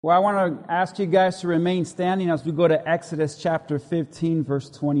Well, I want to ask you guys to remain standing as we go to Exodus chapter 15, verse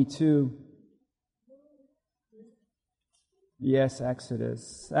 22. Yes,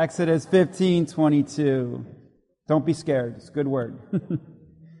 Exodus. Exodus 15, 22. Don't be scared. It's a good word.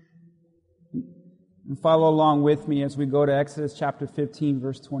 And follow along with me as we go to Exodus chapter 15,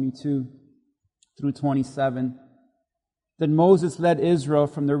 verse 22 through 27. Then Moses led Israel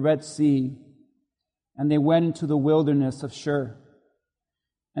from the Red Sea, and they went into the wilderness of Shur.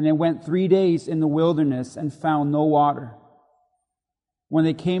 And they went 3 days in the wilderness and found no water. When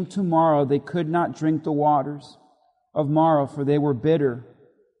they came to Marah, they could not drink the waters of Marah, for they were bitter.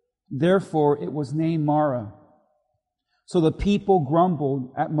 Therefore it was named Marah. So the people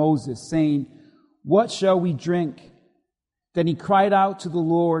grumbled at Moses, saying, "What shall we drink?" Then he cried out to the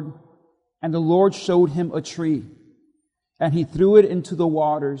Lord, and the Lord showed him a tree. And he threw it into the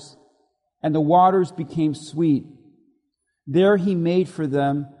waters, and the waters became sweet. There he made for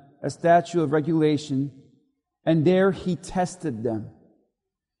them a statute of regulation, and there he tested them.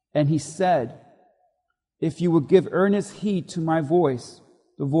 And he said, "If you will give earnest heed to my voice,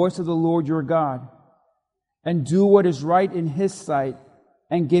 the voice of the Lord your God, and do what is right in his sight,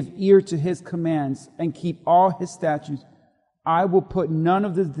 and give ear to his commands, and keep all his statutes, I will put none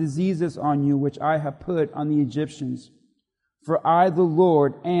of the diseases on you which I have put on the Egyptians. For I, the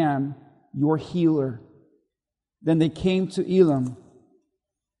Lord, am your healer." Then they came to Elim,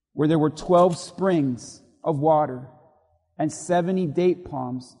 where there were 12 springs of water and 70 date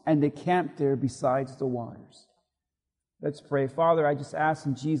palms, and they camped there besides the waters. Let's pray. Father, I just ask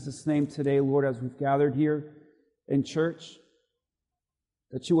in Jesus' name today, Lord, as we've gathered here in church,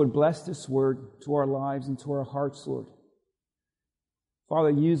 that you would bless this word to our lives and to our hearts, Lord. Father,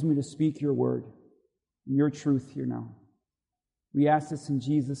 use me to speak your word and your truth here now. We ask this in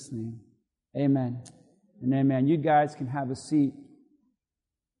Jesus' name. Amen and amen. You guys can have a seat.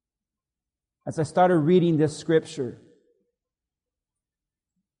 As I started reading this scripture,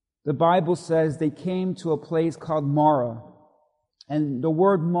 the Bible says they came to a place called Marah. And the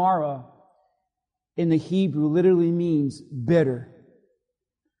word Marah in the Hebrew literally means bitter.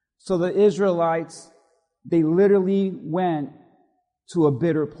 So the Israelites, they literally went to a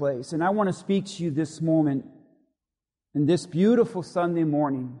bitter place. And I want to speak to you this moment, in this beautiful Sunday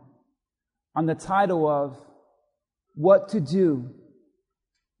morning, on the title of What to Do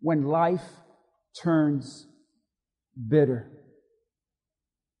When Life Turns Bitter.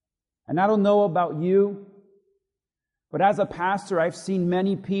 And I don't know about you, but as a pastor, I've seen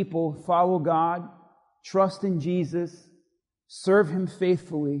many people follow God, trust in Jesus, serve Him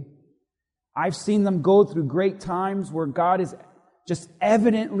faithfully. I've seen them go through great times where God is just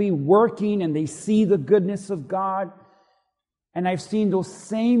evidently working and they see the goodness of God. And I've seen those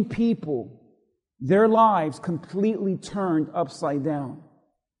same people, their lives completely turned upside down.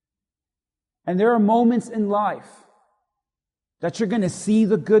 And there are moments in life that you're going to see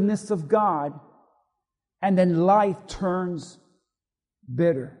the goodness of God, and then life turns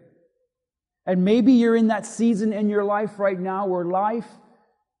bitter. And maybe you're in that season in your life right now where life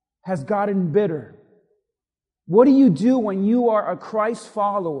has gotten bitter. What do you do when you are a Christ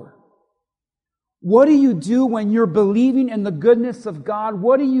follower? What do you do when you're believing in the goodness of God?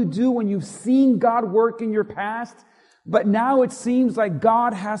 What do you do when you've seen God work in your past, but now it seems like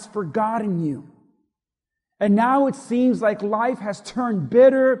God has forgotten you? And now it seems like life has turned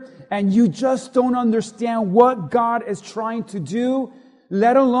bitter and you just don't understand what God is trying to do,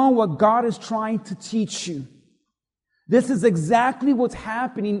 let alone what God is trying to teach you. This is exactly what's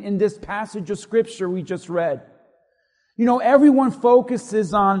happening in this passage of Scripture we just read. You know, everyone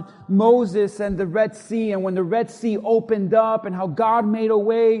focuses on Moses and the Red Sea, and when the Red Sea opened up and how God made a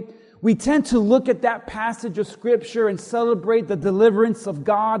way. We tend to look at that passage of Scripture and celebrate the deliverance of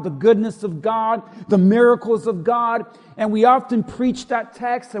God, the goodness of God, the miracles of God. And we often preach that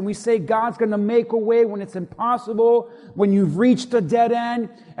text and we say God's going to make a way when it's impossible, when you've reached a dead end.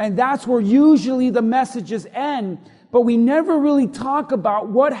 And that's where usually the messages end. But we never really talk about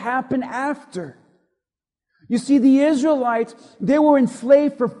what happened after. You see, the Israelites, they were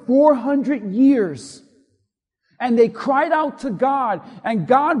enslaved for 400 years. And they cried out to God, and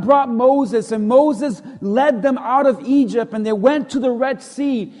God brought Moses, and Moses led them out of Egypt, and they went to the Red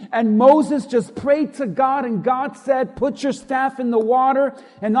Sea, and Moses just prayed to God, and God said, "Put your staff in the water."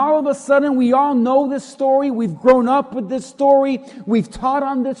 And all of a sudden, we all know this story. We've grown up with this story. We've taught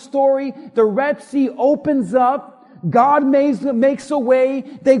on this story. The Red Sea opens up. God makes a way.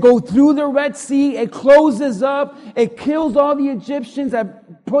 They go through the Red Sea. It closes up. It kills all the Egyptians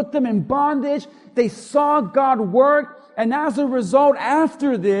that put them in bondage. They saw God work. And as a result,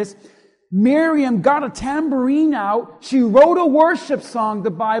 after this, Miriam got a tambourine out. She wrote a worship song,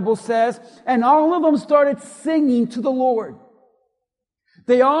 the Bible says, and all of them started singing to the Lord.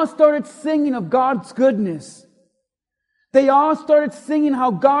 They all started singing of God's goodness. They all started singing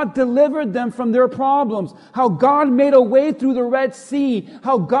how God delivered them from their problems, how God made a way through the Red Sea,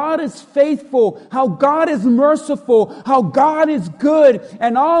 how God is faithful, how God is merciful, how God is good.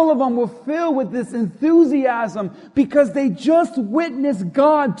 And all of them were filled with this enthusiasm because they just witnessed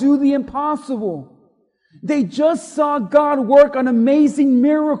God do the impossible. They just saw God work an amazing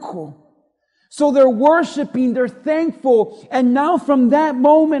miracle. So they're worshiping, they're thankful, and now from that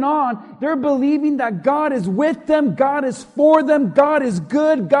moment on, they're believing that God is with them, God is for them, God is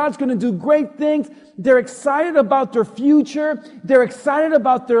good, God's going to do great things. They're excited about their future, they're excited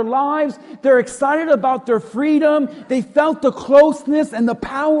about their lives, they're excited about their freedom. They felt the closeness and the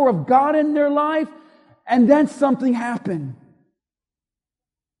power of God in their life, and then something happened.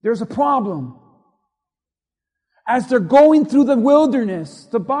 There's a problem. As they're going through the wilderness,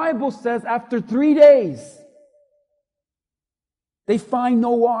 the Bible says after 3 days, they find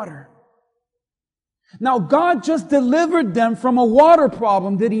no water. Now, God just delivered them from a water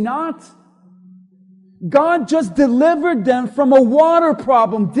problem, did He not? God just delivered them from a water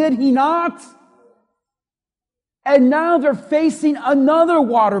problem, did He not? And now they're facing another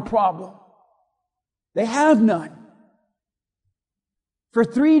water problem. They have none. For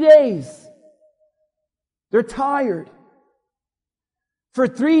 3 days, they're tired. For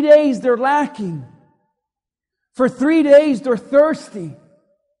 3 days, they're lacking. For 3 days, they're thirsty.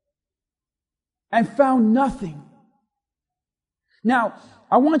 And found nothing. Now,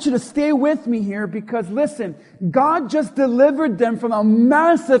 I want you to stay with me here because listen, God just delivered them from a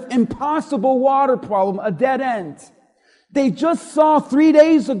massive, impossible water problem, a dead end. They just saw 3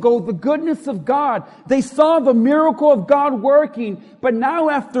 days ago the goodness of God. They saw the miracle of God working. But now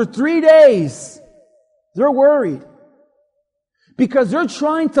after 3 days, they're worried because they're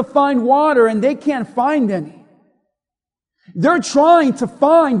trying to find water and they can't find any. They're trying to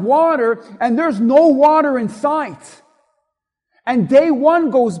find water and there's no water in sight. And day 1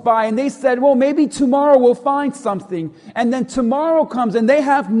 goes by and they said, well, maybe tomorrow we'll find something. And then tomorrow comes and they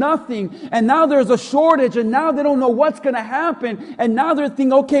have nothing. And now there's a shortage and now they don't know what's going to happen. And now they're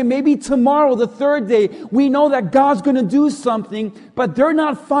thinking, okay, maybe tomorrow, the 3rd day, we know that God's going to do something, but they're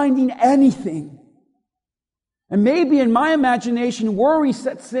not finding anything. And maybe in my imagination, worry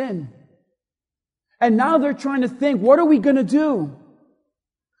sets in. And now they're trying to think, what are we going to do?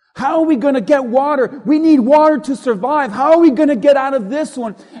 How are we going to get water? We need water to survive. How are we going to get out of this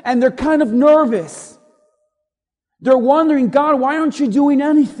one? And they're kind of nervous. They're wondering, God, why aren't you doing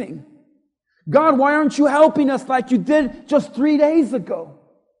anything? God, why aren't you helping us like you did just 3 days ago?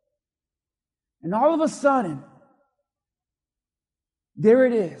 And all of a sudden, there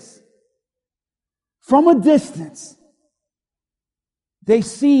it is. From a distance, they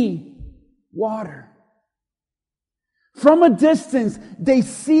see water. From a distance, they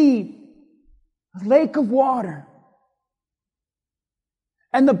see a lake of water.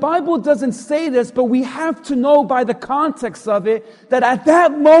 And the Bible doesn't say this, but we have to know by the context of it that at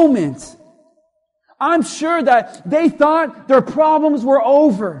that moment, I'm sure that they thought their problems were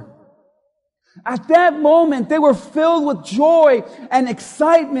over. At that moment, they were filled with joy and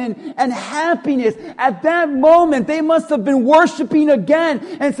excitement and happiness. At that moment, they must have been worshiping again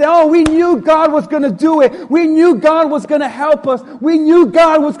and say, oh, we knew God was going to do it. We knew God was going to help us. We knew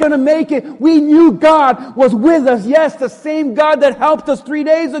God was going to make it. We knew God was with us. Yes, the same God that helped us 3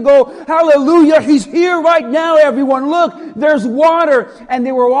 days ago. Hallelujah. He's here right now, everyone. Look, there's water. And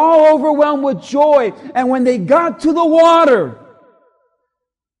they were all overwhelmed with joy. And when they got to the water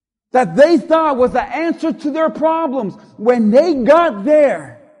that they thought was the answer to their problems, when they got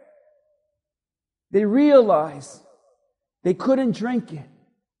there, they realized they couldn't drink it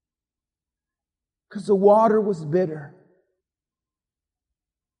because the water was bitter.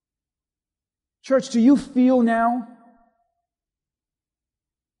 Church, do you feel now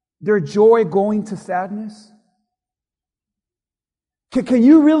their joy going to sadness? Can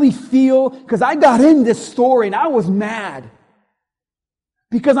you really feel? Because I got in this story and I was mad.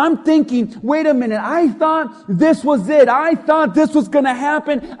 Because I'm thinking, wait a minute, I thought this was it. I thought this was going to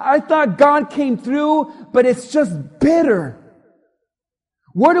happen. I thought God came through, but it's just bitter.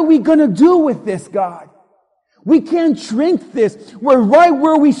 What are we going to do with this, God? We can't drink this. We're right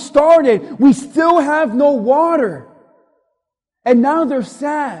where we started. We still have no water. And now they're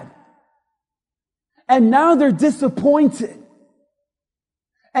sad. And now they're disappointed.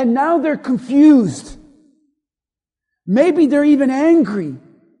 And now they're confused. Maybe they're even angry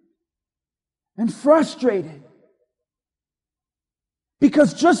and frustrated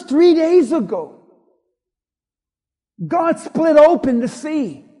Because just 3 days ago, God split open the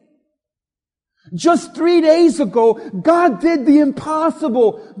sea. Just 3 days ago, God did the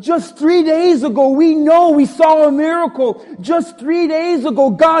impossible. Just 3 days ago, we saw a miracle. Just 3 days ago,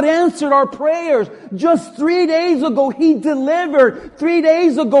 God answered our prayers. Just 3 days ago, He delivered. 3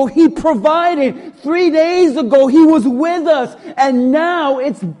 days ago, He provided. 3 days ago, He was with us. And now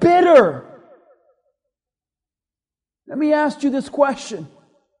it's bitter. Let me ask you this question.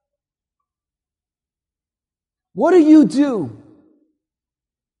 What do you do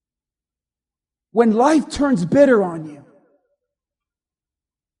when life turns bitter on you?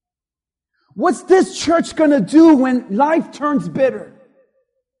 What's this church going to do when life turns bitter?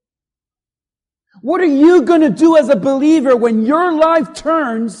 What are you going to do as a believer when your life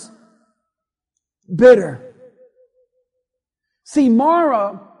turns bitter? See,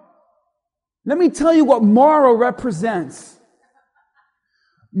 Mara, let me tell you what Mara represents.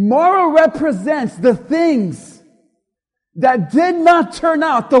 Mara represents the things that did not turn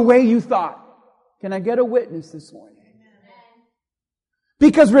out the way you thought. Can I get a witness this morning?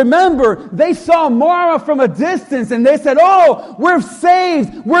 Because remember, they saw Mara from a distance and they said, oh, we're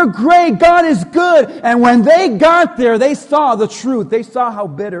saved, we're great, God is good. And when they got there, they saw the truth. They saw how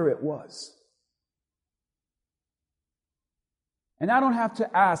bitter it was. And I don't have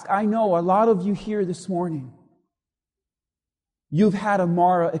to ask. I know a lot of you here this morning, you've had a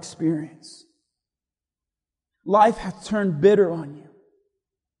Mara experience. Life has turned bitter on you.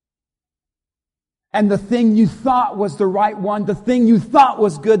 And the thing you thought was the right one, the thing you thought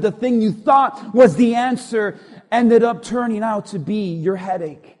was good, the thing you thought was the answer, ended up turning out to be your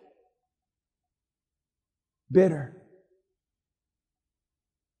headache. Bitter.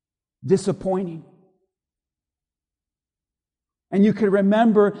 Disappointing. And you can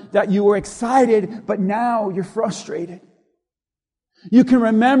remember that you were excited, but now you're frustrated. You can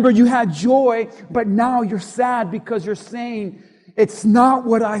remember you had joy, but now you're sad because you're saying, it's not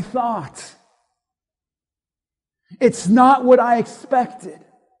what I thought. It's not what I expected.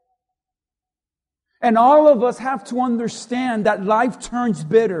 And all of us have to understand that life turns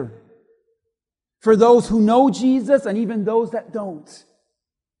bitter for those who know Jesus and even those that don't.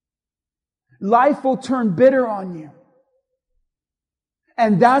 Life will turn bitter on you.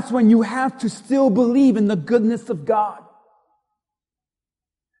 And that's when you have to still believe in the goodness of God.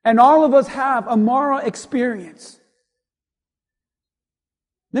 And all of us have a Mara experience.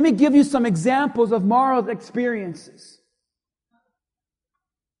 Let me give you some examples of Mara's experiences.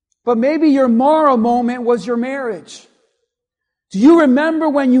 But maybe your Mara moment was your marriage. Do you remember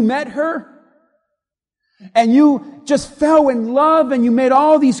when you met her? And you just fell in love and you made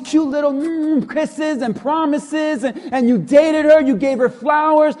all these cute little kisses and promises and you dated her, you gave her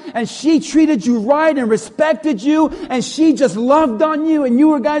flowers and she treated you right and respected you and she just loved on you and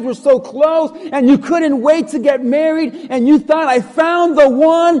you guys were so close and you couldn't wait to get married and you thought, I found the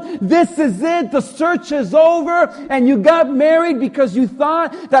one, this is it, the search is over, and you got married because you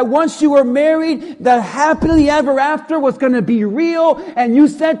thought that once you were married, the happily ever after was going to be real, and you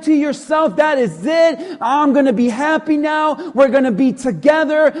said to yourself, that is it, I'm going to be happy now. We're going to be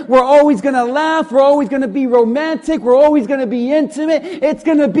together. We're always going to laugh. We're always going to be romantic. We're always going to be intimate. It's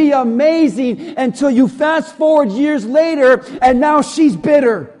going to be amazing until you fast forward years later and now she's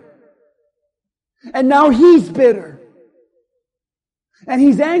bitter. And now he's bitter. And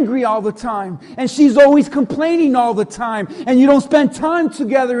he's angry all the time. And she's always complaining all the time. And you don't spend time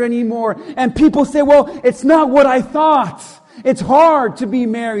together anymore. And people say, well, it's not what I thought. It's hard to be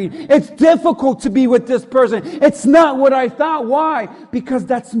married. It's difficult to be with this person. It's not what I thought. Why? Because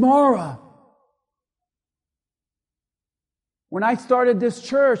that's Mara. When I started this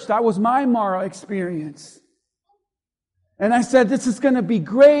church, that was my Mara experience. And I said, this is going to be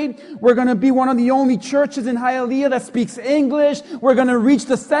great. We're going to be one of the only churches in Hialeah that speaks English. We're going to reach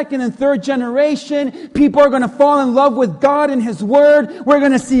the second and third generation. People are going to fall in love with God and His Word. We're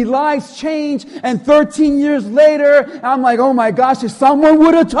going to see lives change. And 13 years later, I'm like, oh my gosh, if someone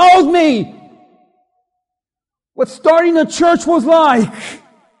would have told me what starting a church was like.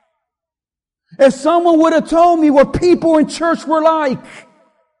 If someone would have told me what people in church were like.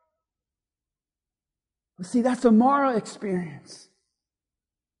 See, that's a Mara experience.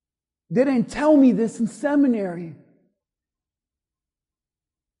 They didn't tell me this in seminary.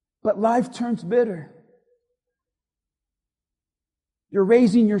 But life turns bitter. You're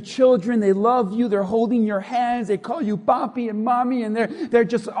raising your children, they love you, they're holding your hands, they call you papi and mommy, and they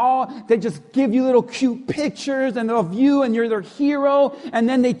just give you little cute pictures and of you, and you're their hero, and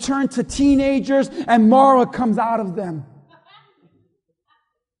then they turn to teenagers, and Mara comes out of them.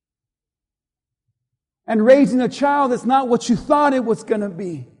 And raising a child is not what you thought it was going to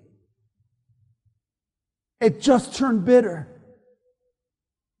be. It just turned bitter.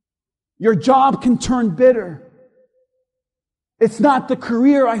 Your job can turn bitter. It's not the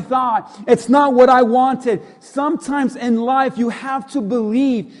career I thought. It's not what I wanted. Sometimes in life you have to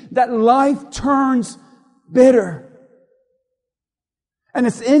believe that life turns bitter. And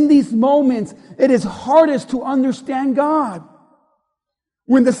it's in these moments it is hardest to understand God.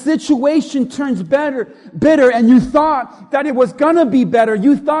 When the situation turns bitter and you thought that it was gonna be better.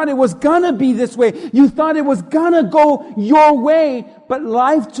 You thought it was gonna be this way. You thought it was gonna go your way. But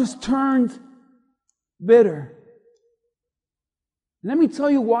life just turned bitter. Let me tell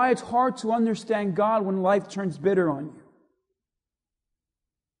you why it's hard to understand God when life turns bitter on you.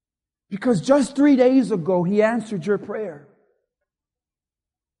 Because just 3 days ago, He answered your prayer.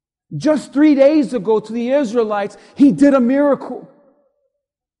 Just 3 days ago to the Israelites, He did a miracle.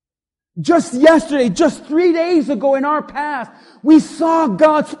 Just yesterday, just 3 days ago in our past, we saw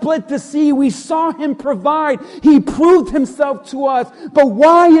God split the sea. We saw Him provide. He proved Himself to us. But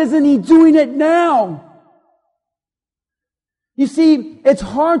why isn't He doing it now? You see, it's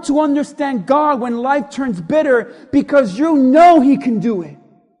hard to understand God when life turns bitter because you know He can do it.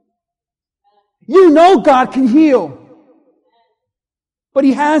 You know God can heal. But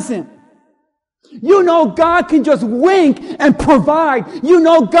He hasn't. You know God can just wink and provide. You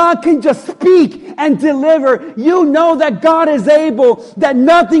know God can just speak and deliver. You know that God is able, that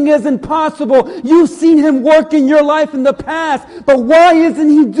nothing is impossible. You've seen Him work in your life in the past, but why isn't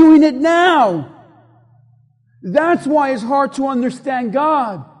He doing it now? That's why it's hard to understand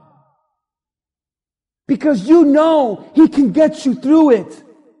God. Because you know He can get you through it.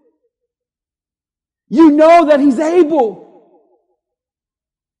 You know that He's able.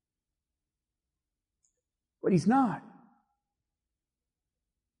 But He's not.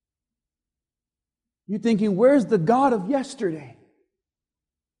 You're thinking, where's the God of yesterday?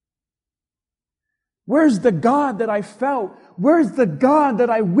 Where's the God that I felt? Where's the God that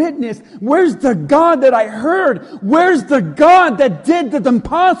I witnessed? Where's the God that I heard? Where's the God that did the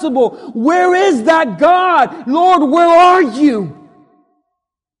impossible? Where is that God? Lord, where are you?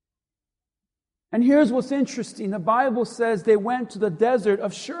 And here's what's interesting. The Bible says they went to the desert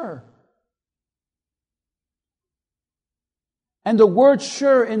of Shur. And the word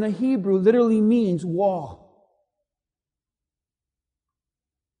Shur in the Hebrew literally means wall.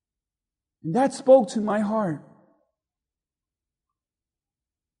 And that spoke to my heart.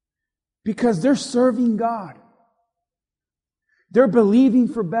 Because they're serving God. They're believing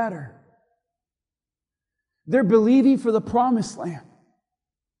for better. They're believing for the promised land.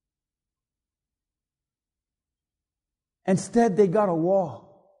 Instead, they got a wall.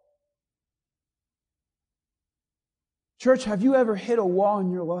 Church, have you ever hit a wall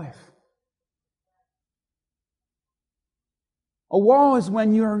in your life? A wall is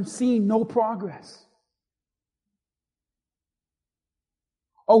when you're seeing no progress.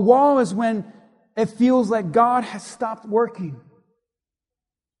 A wall is when it feels like God has stopped working.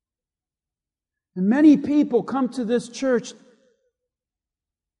 And many people come to this church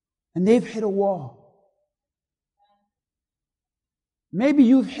and they've hit a wall. Maybe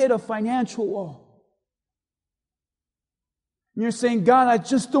you've hit a financial wall. And you're saying, God, I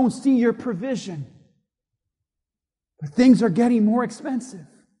just don't see your provision. But things are getting more expensive.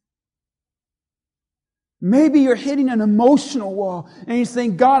 Maybe you're hitting an emotional wall and you're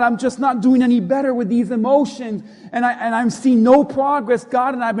saying, God, I'm just not doing any better with these emotions and I'm seeing no progress,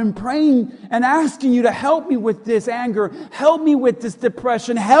 God, and I've been praying and asking you to help me with this anger, help me with this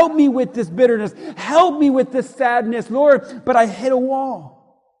depression, help me with this bitterness, help me with this sadness, Lord, but I hit a wall.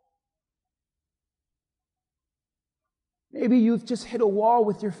 Maybe you've just hit a wall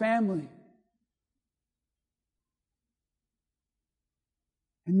with your family.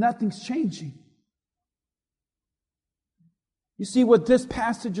 And nothing's changing. You see, what this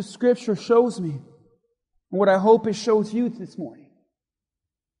passage of Scripture shows me, and what I hope it shows you this morning,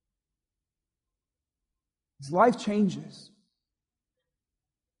 is life changes.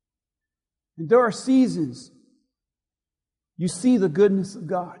 And there are seasons you see the goodness of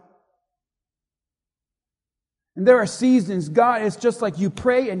God. And there are seasons, God is just like you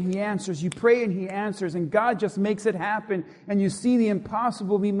pray and He answers. You pray and He answers. And God just makes it happen. And you see the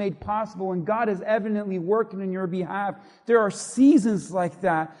impossible be made possible. And God is evidently working on your behalf. There are seasons like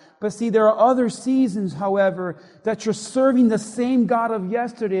that. But see, there are other seasons, however, that you're serving the same God of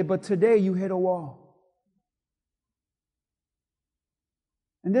yesterday, but today you hit a wall.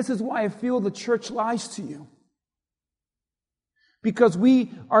 And this is why I feel the church lies to you. Because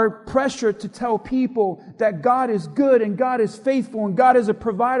we are pressured to tell people that God is good and God is faithful and God is a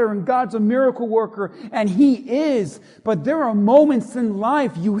provider and God's a miracle worker. And He is. But there are moments in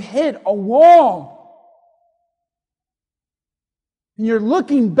life you hit a wall. And you're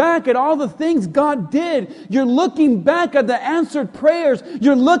looking back at all the things God did. You're looking back at the answered prayers.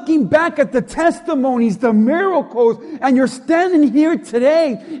 You're looking back at the testimonies, the miracles. And you're standing here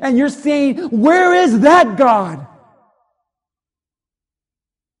today and you're saying, where is that God?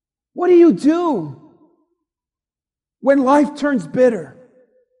 What do you do when life turns bitter?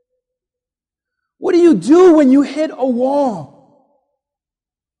 What do you do when you hit a wall?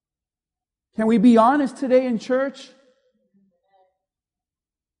 Can we be honest today in church?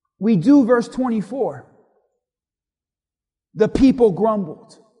 We do verse 24. The people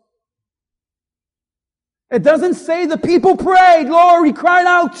grumbled. It doesn't say the people prayed, Lord, we cried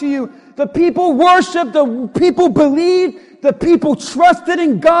out to you. The people worshiped, the people believed, the people trusted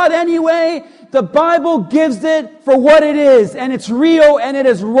in God anyway. The Bible gives it for what it is, and it's real and it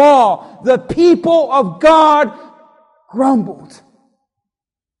is raw. The people of God grumbled.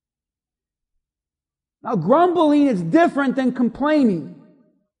 Now, grumbling is different than complaining.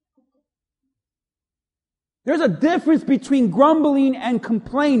 There's a difference between grumbling and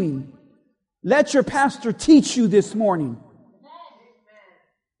complaining. Let your pastor teach you this morning.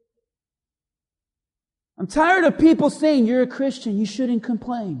 I'm tired of people saying, you're a Christian, you shouldn't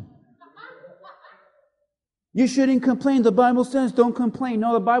complain. You shouldn't complain. The Bible says don't complain.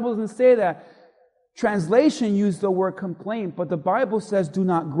 No, the Bible doesn't say that. Translation used the word complain, but the Bible says do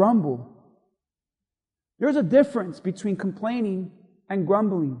not grumble. There's a difference between complaining and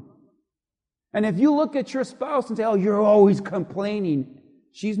grumbling. And if you look at your spouse and say, oh, you're always complaining,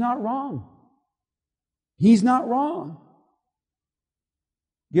 she's not wrong. He's not wrong.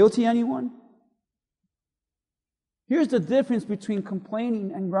 Guilty, anyone? Here's the difference between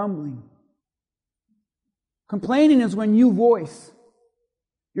complaining and grumbling. Complaining is when you voice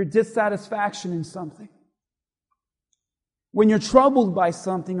your dissatisfaction in something. When you're troubled by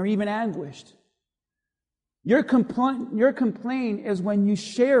something or even anguished. Your complaint is when you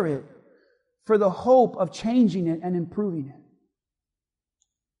share it for the hope of changing it and improving it.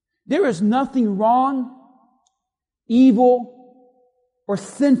 There is nothing wrong, evil, or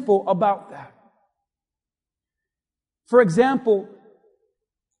sinful about that. For example,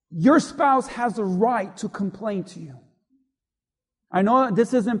 your spouse has a right to complain to you. I know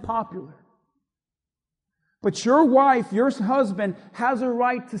this isn't popular. But your wife, your husband, has a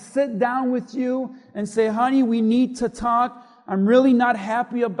right to sit down with you and say, honey, we need to talk. I'm really not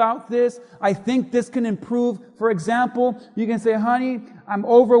happy about this. I think this can improve. For example, you can say, honey, I'm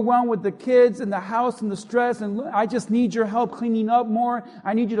overwhelmed with the kids and the house and the stress, and I just need your help cleaning up more.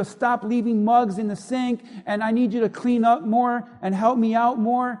 I need you to stop leaving mugs in the sink, and I need you to clean up more and help me out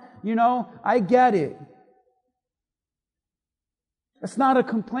more. You know, I get it. That's not a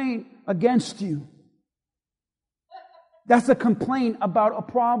complaint against you. That's a complaint about a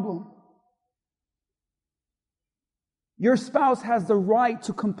problem. Your spouse has the right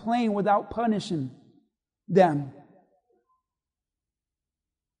to complain without punishing them.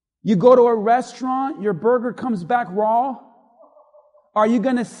 You go to a restaurant, your burger comes back raw. Are you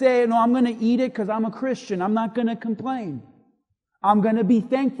going to say, no, I'm going to eat it because I'm a Christian. I'm not going to complain. I'm going to be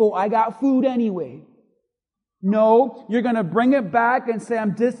thankful I got food anyway. No, you're going to bring it back and say,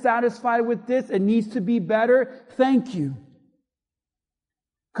 I'm dissatisfied with this. It needs to be better. Thank you.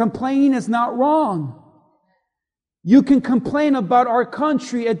 Complaining is not wrong. You can complain about our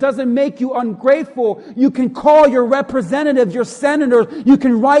country. It doesn't make you ungrateful. You can call your representatives, your senators. You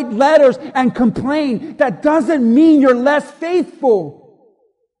can write letters and complain. That doesn't mean you're less faithful.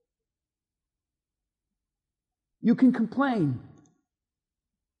 You can complain.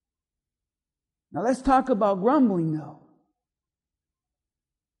 Now let's talk about grumbling though.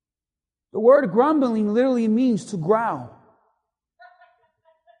 The word grumbling literally means to growl.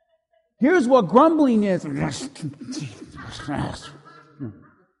 Here's what grumbling is.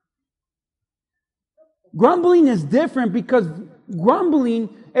 Grumbling is different because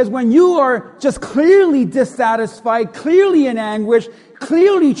grumbling is when you are just clearly dissatisfied, clearly in anguish,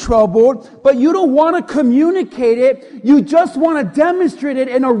 clearly troubled, but you don't want to communicate it. You just want to demonstrate it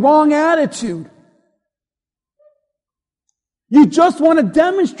in a wrong attitude. You just want to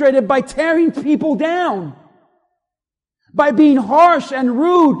demonstrate it by tearing people down. By being harsh and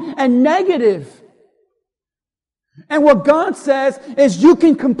rude and negative. And what God says is you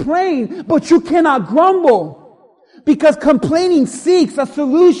can complain, but you cannot grumble. Because complaining seeks a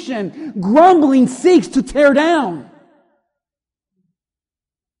solution. Grumbling seeks to tear down.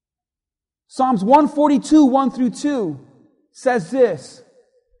 Psalms 142, 1 through 2. says this.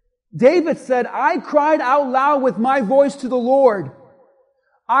 David said, I cried out loud with my voice to the Lord.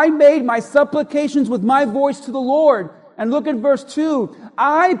 I made my supplications with my voice to the Lord. And look at verse 2.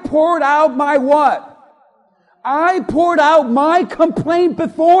 I poured out my what? I poured out my complaint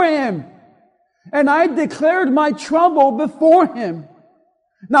before Him. And I declared my trouble before Him.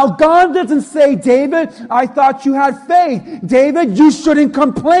 Now God doesn't say, David, I thought you had faith. David, you shouldn't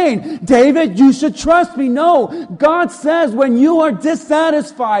complain. David, you should trust me. No. God says when you are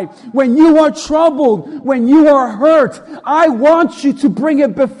dissatisfied, when you are troubled, when you are hurt, I want you to bring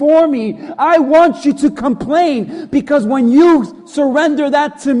it before me. I want you to complain, because when you surrender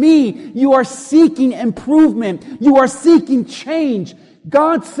that to me, you are seeking improvement. You are seeking change.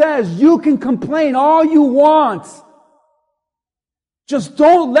 God says you can complain all you want. Just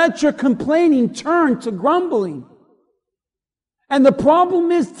don't let your complaining turn to grumbling. And the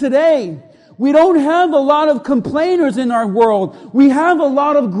problem is today, we don't have a lot of complainers in our world. We have a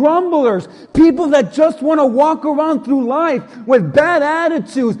lot of grumblers. People that just want to walk around through life with bad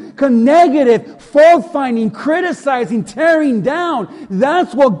attitudes, negative, fault-finding, criticizing, tearing down.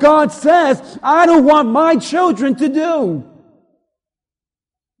 That's what God says I don't want my children to do.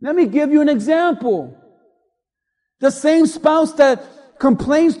 Let me give you an example. The same spouse that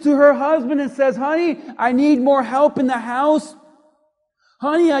complains to her husband and says, honey, I need more help in the house.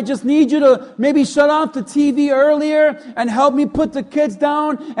 Honey, I just need you to maybe shut off the TV earlier and help me put the kids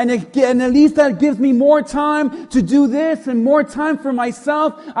down. And at least that gives me more time to do this and more time for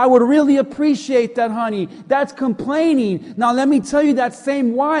myself. I would really appreciate that, honey. That's complaining. Now let me tell you, that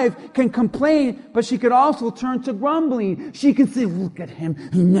same wife can complain, but she could also turn to grumbling. She can say, look at him.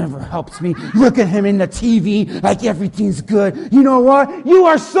 He never helps me. Look at him in the TV like everything's good. You know what? You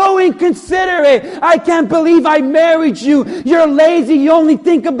are so inconsiderate. I can't believe I married you. You're lazy. You only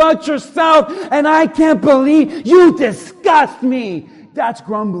think about yourself, and I can't believe you disgust me. That's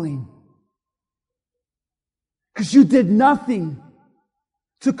grumbling. Because you did nothing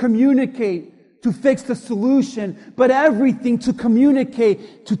to communicate, to fix the solution, but everything to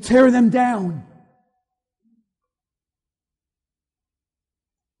communicate, to tear them down.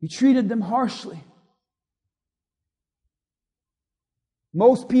 You treated them harshly.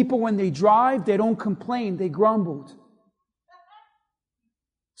 Most people, when they drive, they don't complain, they grumbled.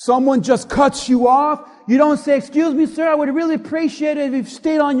 Someone just cuts you off. You don't say, excuse me, sir, I would really appreciate it if you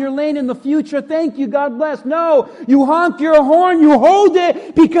stayed on your lane in the future. Thank you, God bless. No, you honk your horn, you hold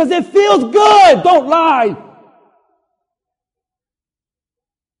it because it feels good. Don't lie.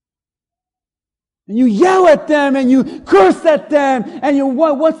 And you yell at them and you curse at them and you,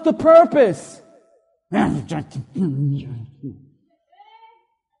 what's the purpose? Let me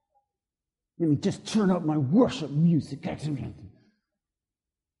just turn up my worship music.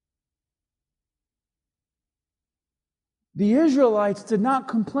 The Israelites did not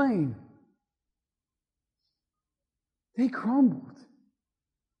complain. They grumbled.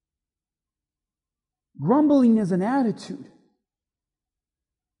 Grumbling is an attitude.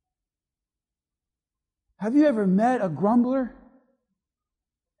 Have you ever met a grumbler?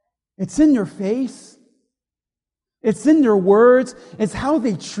 It's in their face. It's in their words. It's how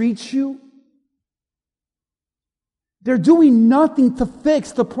they treat you. They're doing nothing to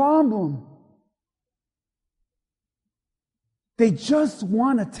fix the problem. They just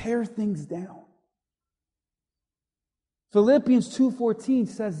want to tear things down. Philippians 2:14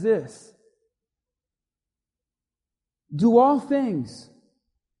 says this. Do all things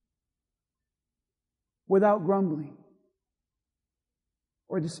without grumbling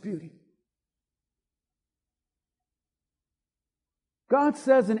or disputing. God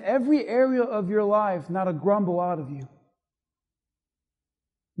says in every area of your life, not a grumble out of you.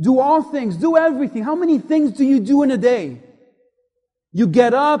 Do all things, do everything. How many things do you do in a day? You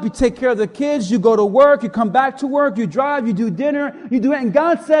get up, you take care of the kids, you go to work, you come back to work, you drive, you do dinner, you do it. And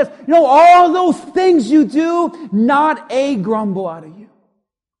God says, all those things you do, not a grumble out of you.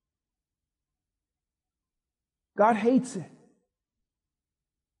 God hates it.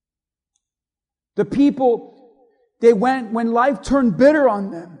 The people, they went, when life turned bitter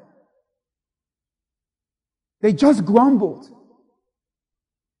on them, they just grumbled.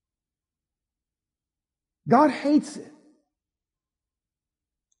 God hates it.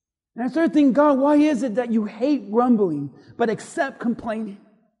 And I started thinking, God, why is it that you hate grumbling but accept complaining?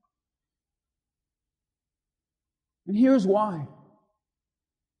 And here's why.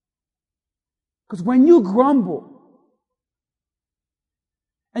 Because when you grumble,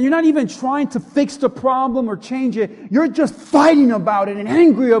 and you're not even trying to fix the problem or change it, you're just fighting about it and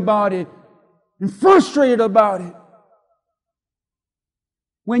angry about it and frustrated about it.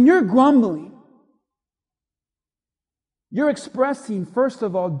 When you're grumbling, you're expressing, first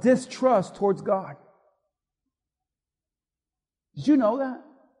of all, distrust towards God. Did you know that?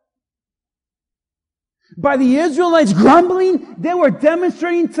 By the Israelites grumbling, they were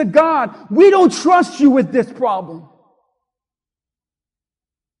demonstrating to God, we don't trust you with this problem.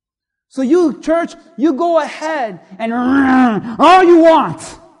 So you, church, you go ahead and all you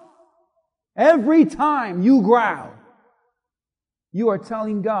want. Every time you growl, you are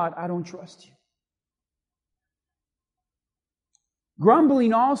telling God, I don't trust you.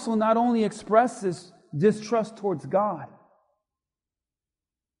 Grumbling also not only expresses distrust towards God,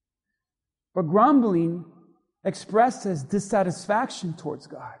 but grumbling expresses dissatisfaction towards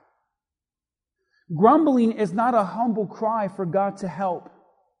God. Grumbling is not a humble cry for God to help.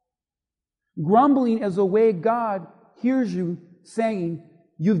 Grumbling is a way God hears you saying,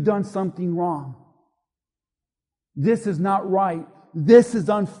 you've done something wrong. This is not right. This is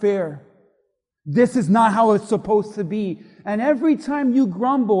unfair. This is not how it's supposed to be. And every time you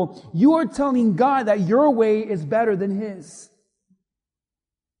grumble, you are telling God that your way is better than His.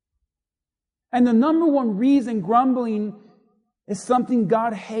 And the number one reason grumbling is something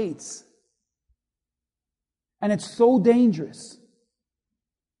God hates, and it's so dangerous,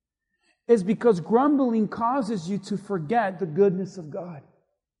 is because grumbling causes you to forget the goodness of God.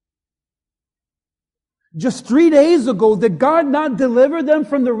 Just 3 days ago, did God not deliver them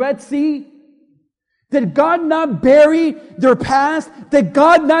from the Red Sea? Did God not bury their past? Did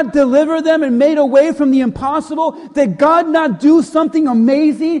God not deliver them and made a way from the impossible? Did God not do something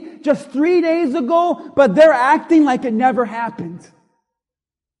amazing just 3 days ago? But they're acting like it never happened.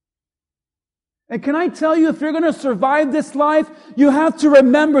 And can I tell you, if you're going to survive this life, you have to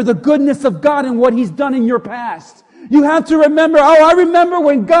remember the goodness of God and what He's done in your past. You have to remember, I remember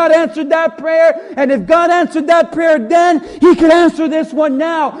when God answered that prayer, and if God answered that prayer then, He could answer this one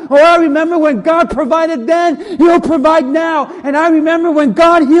now. Or I remember when God provided then, He'll provide now. And I remember when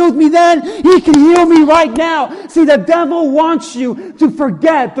God healed me then, He can heal me right now. See, the devil wants you to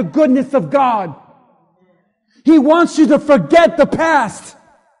forget the goodness of God. He wants you to forget the past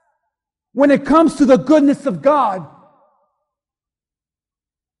when it comes to the goodness of God.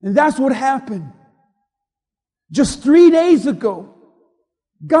 And that's what happened. Just 3 days ago,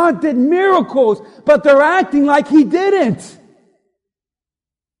 God did miracles, but they're acting like He didn't.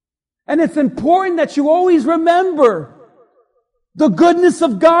 And it's important that you always remember the goodness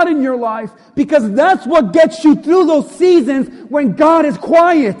of God in your life, because that's what gets you through those seasons when God is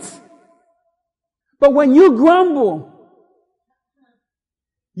quiet. But when you grumble,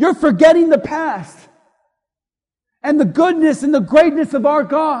 you're forgetting the past and the goodness and the greatness of our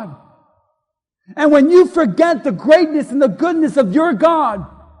God. And when you forget the greatness and the goodness of your God,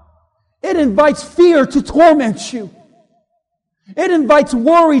 it invites fear to torment you. It invites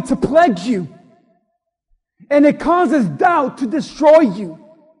worry to plague you. And it causes doubt to destroy you.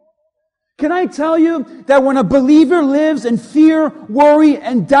 Can I tell you that when a believer lives in fear, worry,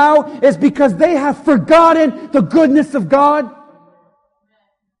 and doubt, it's because they have forgotten the goodness of God?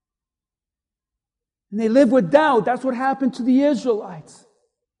 And they live with doubt. That's what happened to the Israelites.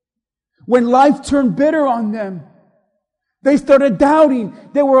 When life turned bitter on them, they started doubting.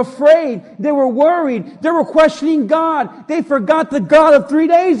 They were afraid. They were worried. They were questioning God. They forgot the God of 3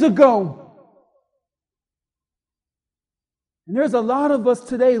 days ago. And there's a lot of us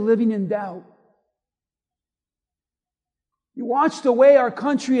today living in doubt. You watch the way our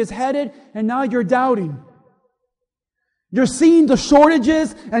country is headed, and now you're doubting. You're seeing the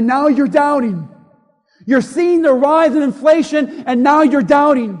shortages, and now you're doubting. You're seeing the rise in inflation, and now you're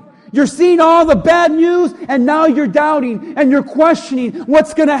doubting. You're seeing all the bad news, and now you're doubting, and you're questioning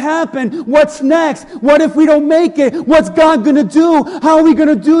what's going to happen, what's next, what if we don't make it, what's God going to do, how are we going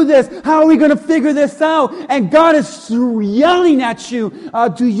to do this, how are we going to figure this out, and God is yelling at you,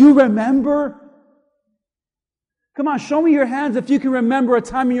 do you remember? Come on, show me your hands if you can remember a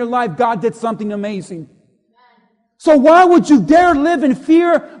time in your life God did something amazing. So why would you dare live in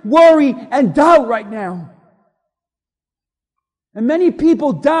fear, worry, and doubt right now? And many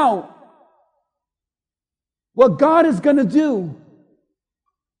people doubt what God is going to do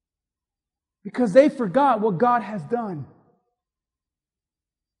because they forgot what God has done.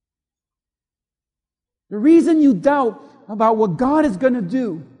 The reason you doubt about what God is going to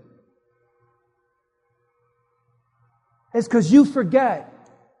do is because you forget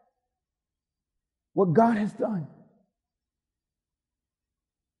what God has done.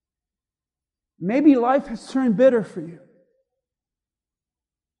 Maybe life has turned bitter for you.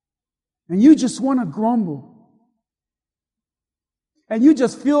 And you just want to grumble. And you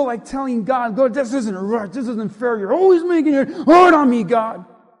just feel like telling God, God, this isn't right. This isn't fair. You're always making it hard on me, God.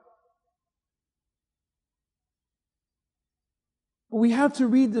 But we have to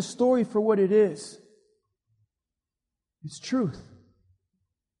read the story for what it is. It's truth.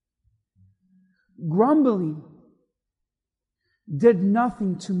 Grumbling did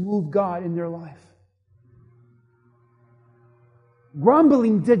nothing to move God in their life.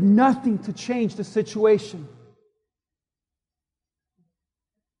 Grumbling did nothing to change the situation.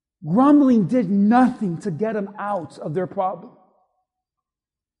 Grumbling did nothing to get them out of their problem.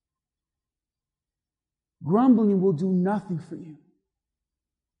 Grumbling will do nothing for you.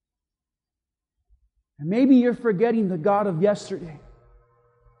 And maybe you're forgetting the God of yesterday.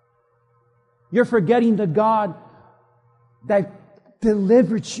 You're forgetting the God that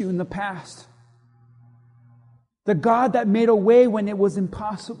delivered you in the past. The God that made a way when it was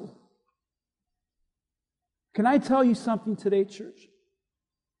impossible. Can I tell you something today, church?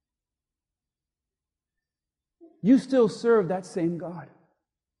 You still serve that same God.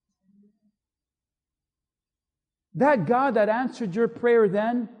 That God that answered your prayer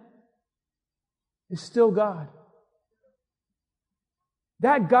then is still God.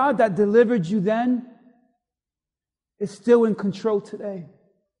 That God that delivered you then is still in control today.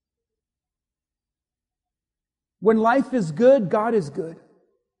 When life is good, God is good.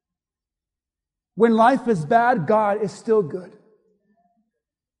 When life is bad, God is still good.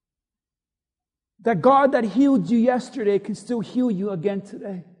 That God that healed you yesterday can still heal you again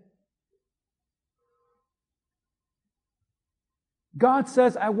today. God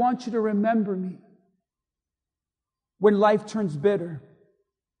says, I want you to remember me when life turns bitter.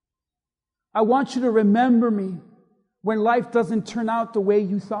 I want you to remember me when life doesn't turn out the way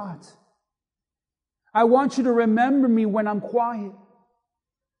you thought. I want you to remember me when I'm quiet.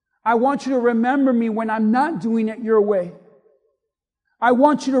 I want you to remember me when I'm not doing it your way. I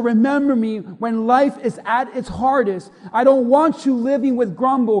want you to remember me when life is at its hardest. I don't want you living with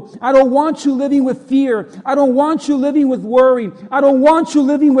grumble. I don't want you living with fear. I don't want you living with worry. I don't want you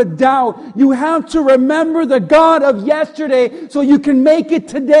living with doubt. You have to remember the God of yesterday so you can make it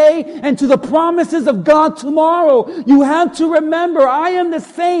today and to the promises of God tomorrow. You have to remember, I am the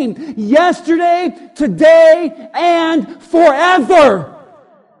same yesterday, today, and forever.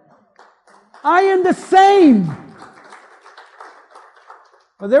 I am the same.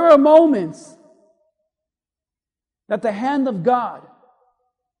 But there are moments that the hand of God,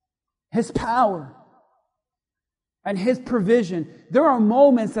 His power, and His provision, there are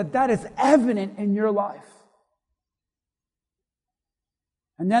moments that is evident in your life.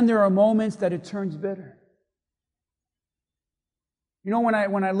 And then there are moments that it turns bitter. You know, when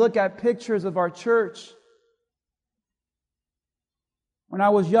I look at pictures of our church, when I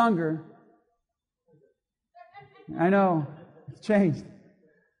was younger, I know, it's changed.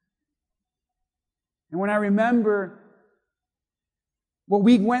 And when I remember what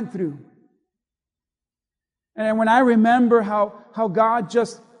we went through, and when I remember how God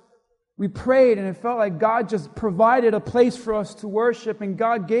we prayed and it felt like God just provided a place for us to worship, and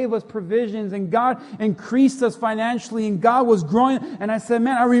God gave us provisions, and God increased us financially, and God was growing. And I said,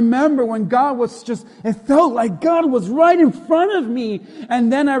 man, I remember when God was it felt like God was right in front of me.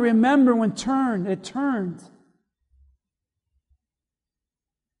 And then I remember when it turned.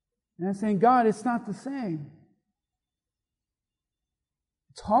 And I'm saying, God, it's not the same.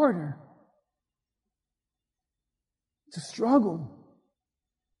 It's harder. It's a struggle.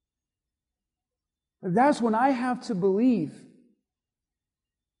 But that's when I have to believe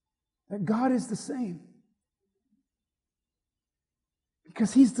that God is the same.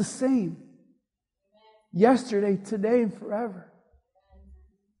 Because He's the same. Yesterday, today, and forever.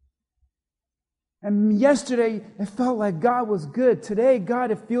 And yesterday, it felt like God was good. Today, God,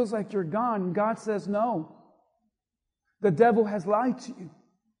 it feels like you're gone. And God says, no. The devil has lied to you.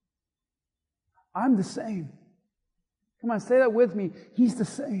 I'm the same. Come on, say that with me. He's the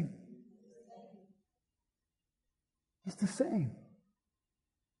same. He's the same.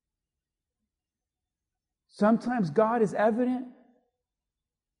 Sometimes God is evident.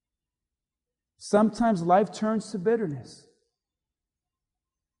 Sometimes life turns to bitterness.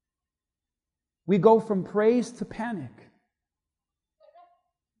 We go from praise to panic.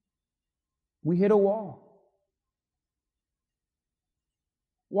 We hit a wall.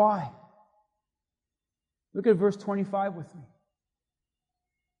 Why? Look at verse 25 with me.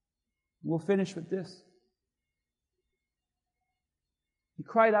 We'll finish with this. He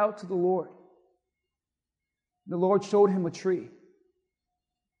cried out to the Lord. The Lord showed him a tree.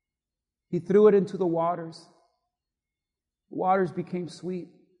 He threw it into the waters. The waters became sweet.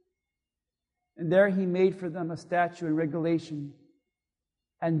 And there He made for them a statute and regulation.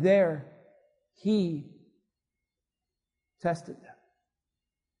 And there He tested them.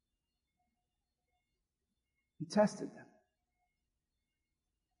 He tested them.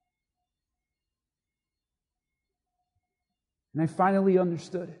 And I finally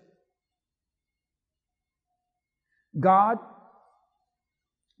understood it. God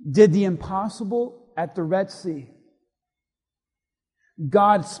did the impossible at the Red Sea.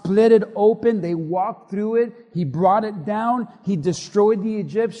 God split it open. They walked through it. He brought it down. He destroyed the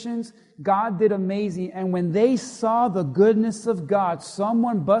Egyptians. God did amazing. And when they saw the goodness of God,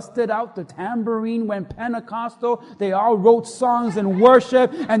 someone busted out the tambourine, went Pentecostal. They all wrote songs and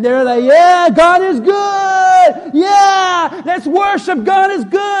worship. And they're like, yeah, God is good. Yeah, let's worship. God is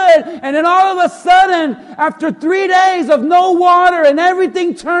good. And then all of a sudden, after 3 days of no water and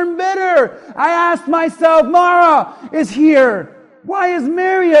everything turned bitter, I asked myself, Mara is here. Why is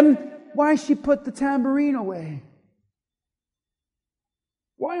Miriam, why she put the tambourine away?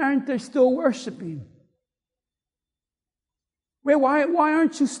 Why aren't they still worshiping? Wait, why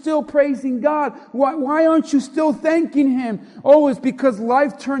aren't you still praising God? Why aren't you still thanking Him? Oh, it's because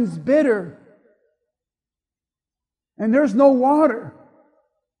life turns bitter. And there's no water.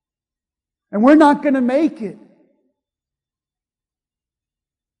 And we're not going to make it.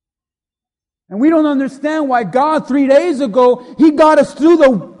 And we don't understand why God 3 days ago, He got us through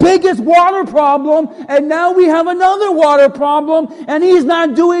the biggest water problem, and now we have another water problem, and He's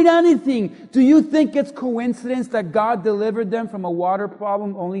not doing anything. Do you think it's coincidence that God delivered them from a water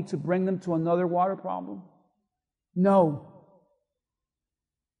problem only to bring them to another water problem? No.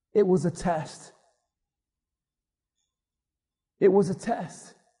 It was a test. It was a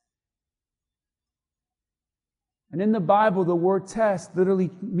test. And in the Bible, the word test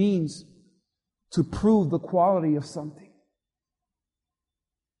literally means to prove the quality of something.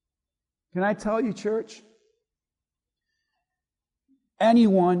 Can I tell you, church?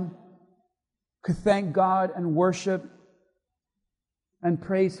 Anyone could thank God and worship and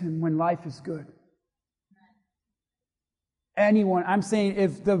praise Him when life is good. Anyone. I'm saying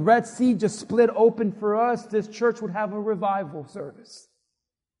if the Red Sea just split open for us, this church would have a revival service.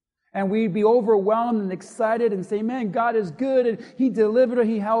 And we'd be overwhelmed and excited and say, man, God is good and He delivered us,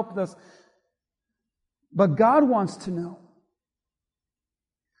 He helped us. But God wants to know,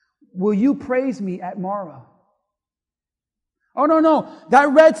 will you praise me at Marah? Oh, no.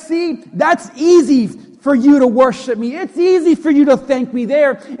 That Red Sea, that's easy for you to worship me. It's easy for you to thank me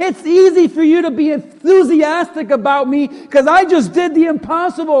there. It's easy for you to be enthusiastic about me because I just did the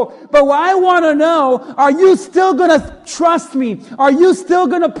impossible. But what I want to know, are you still going to trust me? Are you still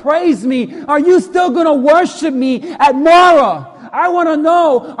going to praise me? Are you still going to worship me at Marah? I want to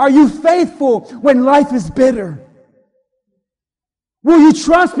know, are you faithful when life is bitter? Will you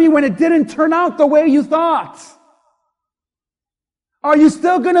trust me when it didn't turn out the way you thought? Are you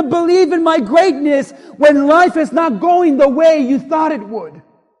still going to believe in my greatness when life is not going the way you thought it would?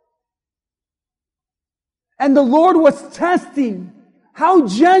 And the Lord was testing how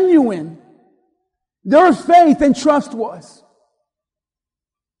genuine their faith and trust was.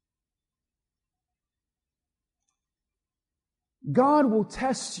 God will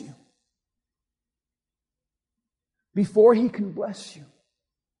test you before He can bless you.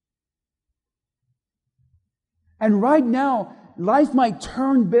 And right now, life might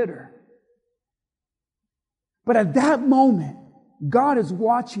turn bitter. But at that moment, God is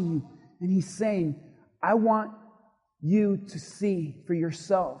watching you and He's saying, I want you to see for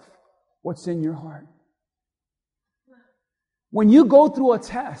yourself what's in your heart. When you go through a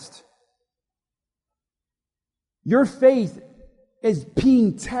test, your faith is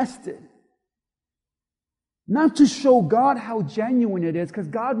being tested. Not to show God how genuine it is, because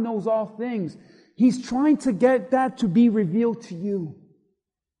God knows all things. He's trying to get that to be revealed to you.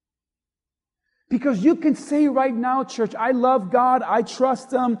 Because you can say right now, church, I love God, I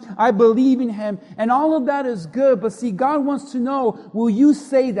trust Him, I believe in Him, and all of that is good. But see, God wants to know, will you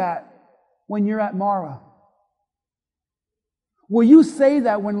say that when you're at Marah? Will you say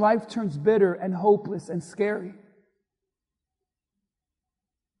that when life turns bitter and hopeless and scary?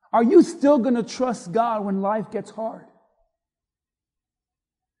 Are you still going to trust God when life gets hard?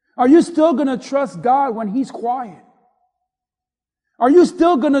 Are you still going to trust God when He's quiet? Are you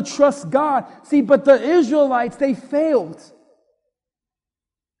still going to trust God? See, but the Israelites, they failed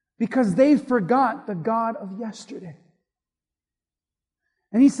because they forgot the God of yesterday.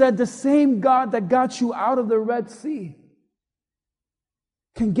 And He said, the same God that got you out of the Red Sea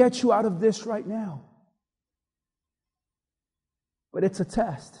can get you out of this right now. But it's a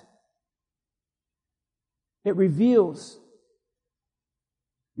test. It reveals.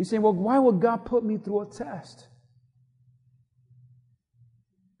 You say, well, why would God put me through a test?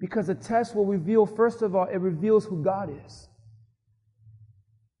 Because a test will reveal, first of all, it reveals who God is.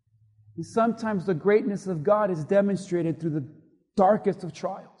 And sometimes the greatness of God is demonstrated through the darkest of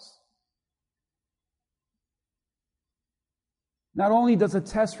trials. Not only does a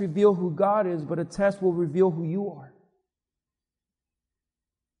test reveal who God is, but a test will reveal who you are.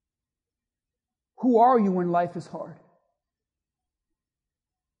 Who are you when life is hard?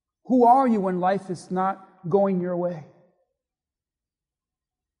 Who are you when life is not going your way?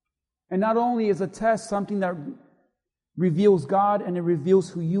 And not only is a test something that reveals God and it reveals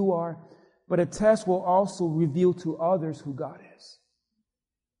who you are, but a test will also reveal to others who God is.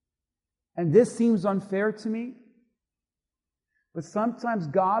 And this seems unfair to me, but sometimes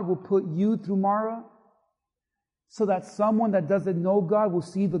God will put you through Mara so that someone that doesn't know God will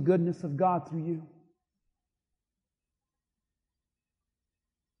see the goodness of God through you.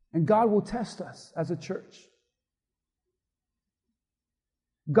 And God will test us as a church.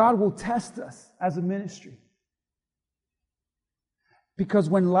 God will test us as a ministry. Because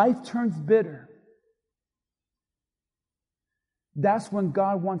when life turns bitter, that's when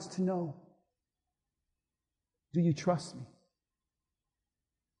God wants to know, do you trust me?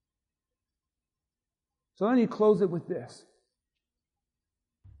 So let me close it with this.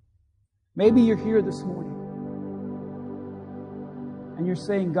 Maybe you're here this morning and you're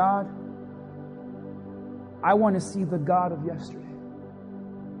saying, God, I want to see the God of yesterday.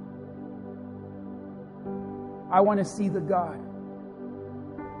 I want to see the God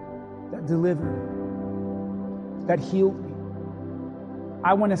that delivered, that healed me.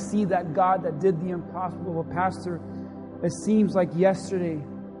 I want to see that God that did the impossible. Well, Pastor, it seems like yesterday,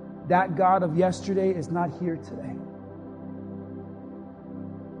 that God of yesterday is not here today.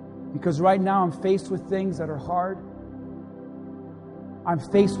 Because right now I'm faced with things that are hard. I'm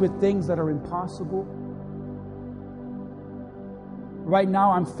faced with things that are impossible. Right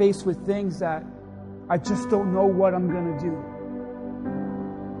now I'm faced with things that I just don't know what I'm going to do.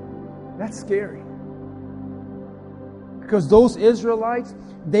 That's scary. Because those Israelites,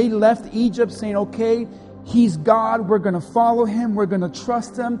 they left Egypt saying, okay, He's God, we're going to follow Him, we're going to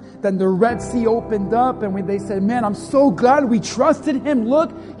trust Him. Then the Red Sea opened up and when they said, man, I'm so glad we trusted Him.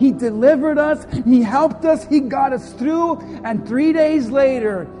 Look, He delivered us, He helped us, He got us through. And 3 days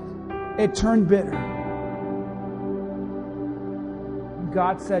later, it turned bitter.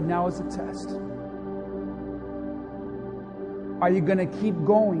 God said, now is a test. Are you going to keep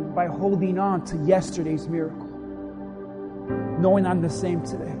going by holding on to yesterday's miracle, knowing I'm the same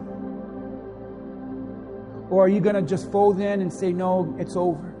today? Or are you going to just fold in and say, no, it's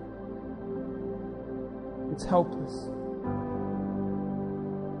over. It's helpless.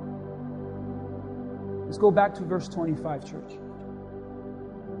 Let's go back to verse 25, church.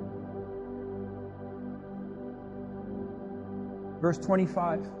 Verse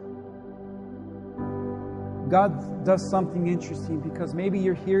 25. God does something interesting because maybe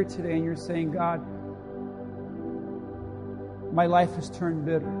you're here today and you're saying, God, my life has turned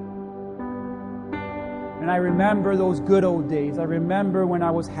bitter. And I remember those good old days. I remember when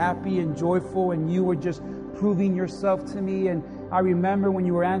I was happy and joyful and you were just proving yourself to me. And I remember when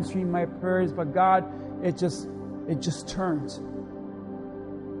you were answering my prayers. But God, it just turned.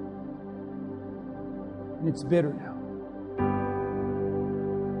 And it's bitter now.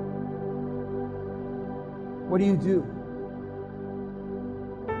 What do you do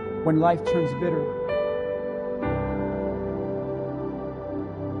when life turns bitter?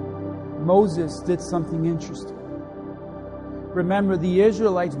 Moses did something interesting. Remember, the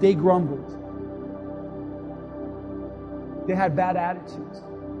Israelites, they grumbled. They had bad attitudes.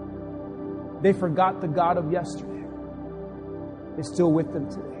 They forgot the God of yesterday. It's still with them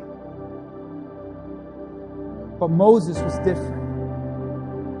today. But Moses was different.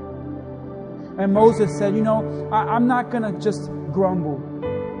 And Moses said, I'm not going to just grumble.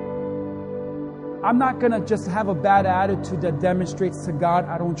 I'm not going to just have a bad attitude that demonstrates to God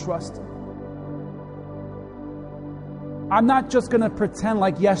I don't trust Him. I'm not just going to pretend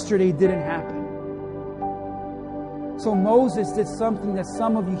like yesterday didn't happen. So Moses did something that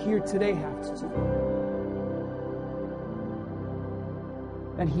some of you here today have to do.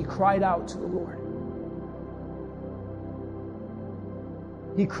 And he cried out to the Lord.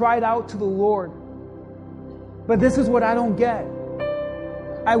 He cried out to the Lord. But this is what I don't get.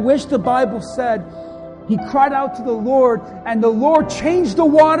 I wish the Bible said he cried out to the Lord and the Lord changed the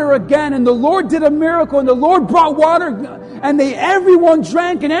water again and the Lord did a miracle and the Lord brought water and everyone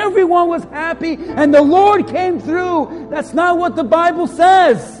drank and everyone was happy and the Lord came through. That's not what the Bible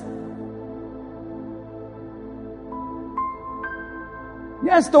says.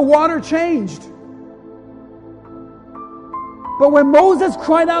 Yes, the water changed. But when Moses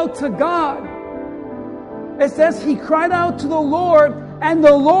cried out to God, it says he cried out to the Lord and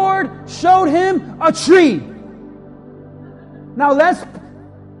the Lord showed him a tree. Now let's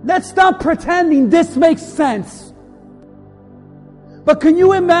stop pretending this makes sense. But can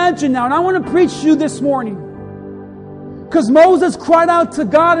you imagine now, and I want to preach to you this morning, because Moses cried out to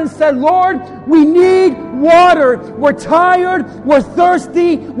God and said, Lord, we need water. We're tired. We're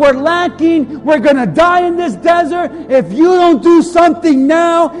thirsty. We're lacking. We're going to die in this desert. If you don't do something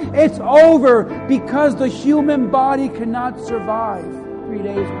now, it's over. Because the human body cannot survive 3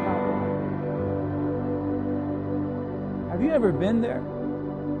 days without water. Have you ever been there?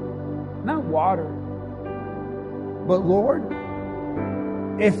 Not water. But Lord,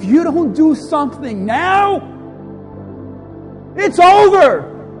 if you don't do something now, it's over.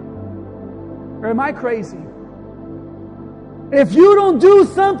 Or am I crazy? If you don't do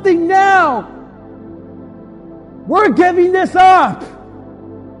something now, we're giving this up.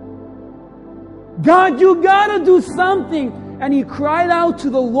 God, you gotta do something. And he cried out to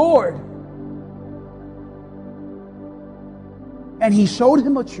the Lord. And he showed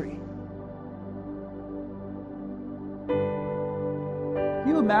him a tree. Can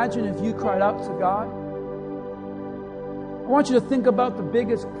you imagine if you cried out to God? I want you to think about the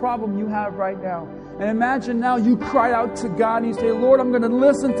biggest problem you have right now. And imagine now you cry out to God and you say, Lord, I'm going to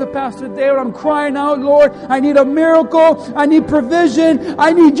listen to Pastor David. I'm crying out, Lord, I need a miracle. I need provision.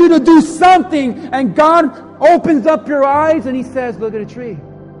 I need you to do something. And God opens up your eyes and he says, look at a tree.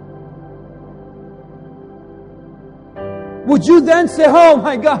 Would you then say, oh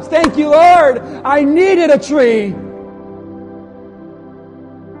my gosh, thank you, Lord. I needed a tree.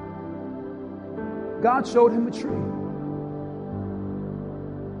 God showed him a tree.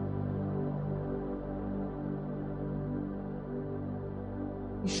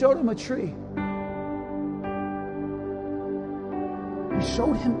 He showed him a tree. He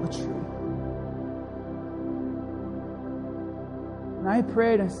showed him a tree. And I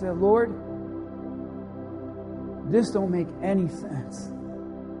prayed and said, Lord, this don't make any sense.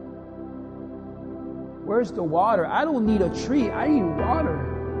 Where's the water? I don't need a tree. I need water.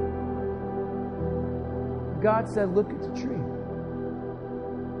 God said, look at the tree.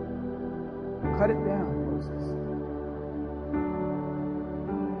 Cut it down, Moses.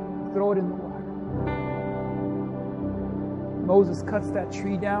 Throw it in the water. Moses cuts that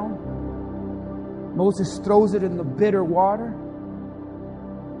tree down. Moses throws it in the bitter water.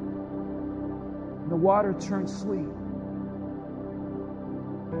 The water turns sweet.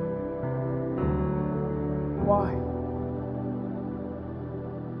 Why?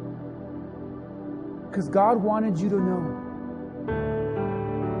 Because God wanted you to know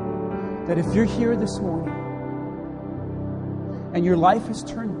that if you're here this morning and your life has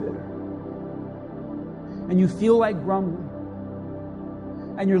turned bitter, and you feel like grumbling,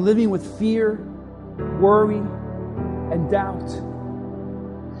 and you're living with fear, worry, and doubt,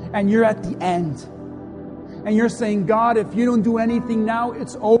 and you're at the end, and you're saying, God, if you don't do anything now,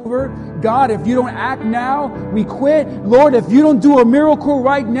 it's over. God, if you don't act now, we quit. Lord, if you don't do a miracle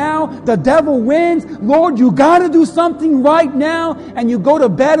right now, the devil wins. Lord, you got to do something right now. And you go to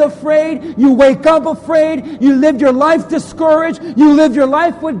bed afraid. You wake up afraid. You live your life discouraged. You live your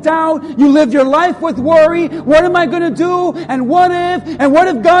life with doubt. You live your life with worry. What am I going to do? And what if? And what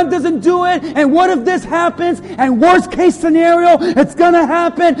if God doesn't do it? And what if this happens? And worst case scenario, it's going to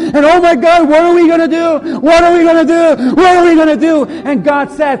happen. And oh my God, what are we going to do? What are we going to do? What are we going to do? And God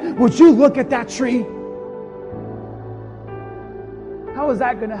said, would you look at that tree? How is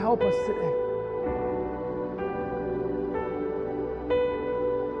that going to help us today?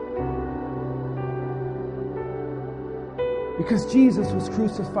 Because Jesus was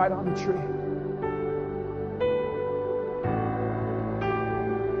crucified on the tree.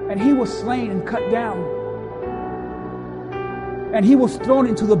 And he was slain and cut down. And he was thrown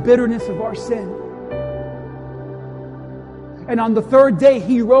into the bitterness of our sin. And on the third day,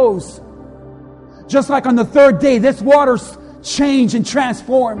 he rose. Just like on the third day, this water changed and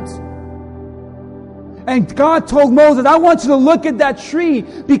transformed. And God told Moses, I want you to look at that tree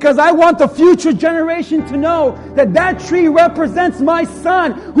because I want the future generation to know that that tree represents my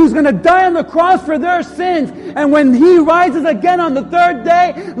son who's going to die on the cross for their sins. And when he rises again on the third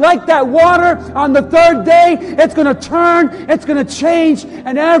day, like that water on the third day, it's going to turn, it's going to change,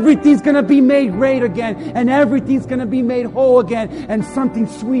 and everything's going to be made great again. And everything's going to be made whole again. And something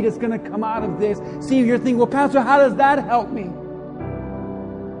sweet is going to come out of this. See, you're thinking, well, Pastor, how does that help me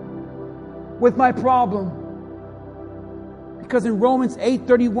with my problem? Because in Romans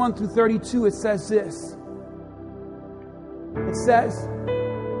 8:31 through 32 it says this. It says,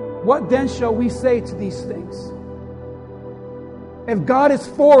 what then shall we say to these things? If God is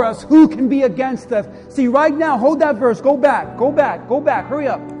for us, who can be against us? See, right now, hold that verse. Go back. Hurry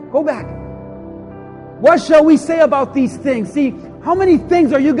up. Go back. What shall we say about these things? See, how many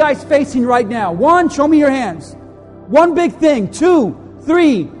things are you guys facing right now? One, show me your hands. One big thing, 2,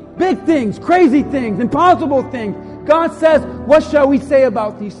 3 big things, crazy things, impossible things. God says, what shall we say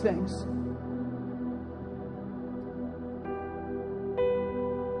about these things?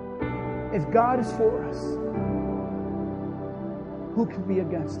 If God is for us, who can be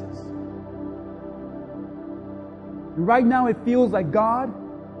against us? And right now it feels like, God,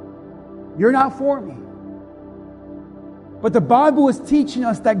 you're not for me. But the Bible is teaching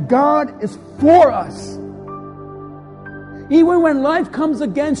us that God is for us. Even when life comes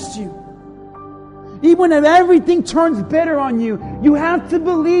against you, even if everything turns bitter on you, you have to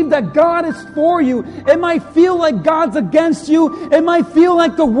believe that God is for you. It might feel like God's against you. It might feel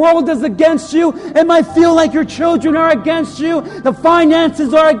like the world is against you. It might feel like your children are against you. The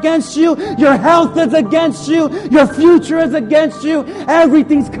finances are against you. Your health is against you. Your future is against you.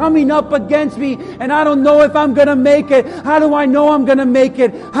 Everything's coming up against me. And I don't know if I'm going to make it. How do I know I'm going to make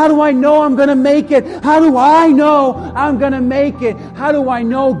it? How do I know I'm going to make it? How do I know I'm going to make it? How do I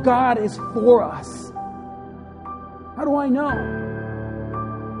know God is for us? How do I know?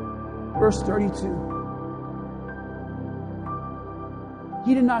 Verse 32.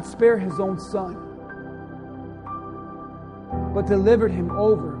 He did not spare His own Son, but delivered Him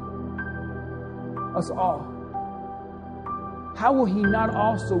over us all. How will He not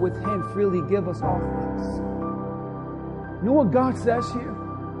also with Him freely give us all things? You know what God says here?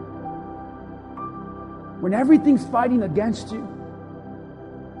 When everything's fighting against you,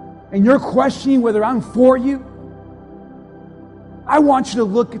 and you're questioning whether I'm for you, I want you to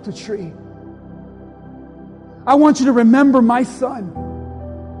look at the tree. I want you to remember my Son,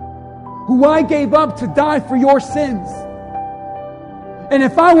 who I gave up to die for your sins. And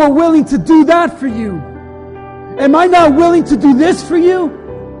if I were willing to do that for you, am I not willing to do this for you?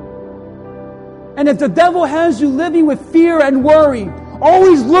 And if the devil has you living with fear and worry,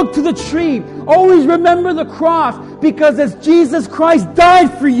 always look to the tree. Always remember the cross, because as Jesus Christ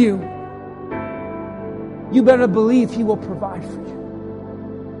died for you, you better believe He will provide for you.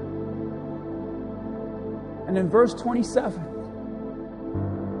 And in verse 27,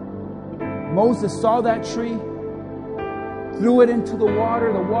 Moses saw that tree, threw it into the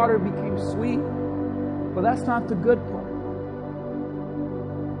water became sweet. But that's not the good part.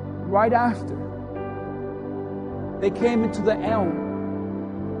 Right after, they came into the elm,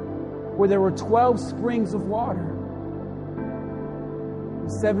 where there were 12 springs of water,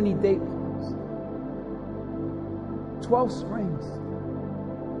 and 70 date palms. 12 springs.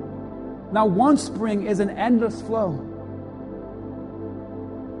 Now, one spring is an endless flow.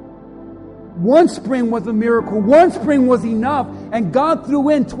 One spring was a miracle. One spring was enough. And God threw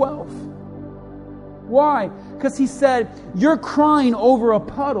in 12. Why? Because He said, you're crying over a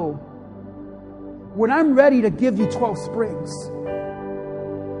puddle when I'm ready to give you 12 springs.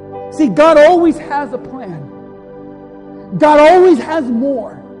 See, God always has a plan. God always has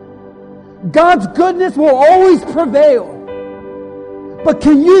more. God's goodness will always prevail. But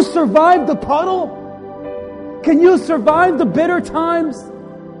can you survive the puddle? Can you survive the bitter times?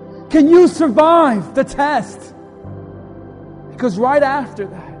 Can you survive the test? Because right after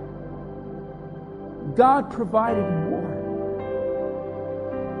that, God provided more.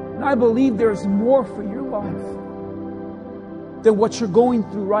 And I believe there's more for your life than what you're going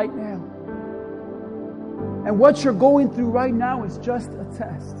through right now. And what you're going through right now is just a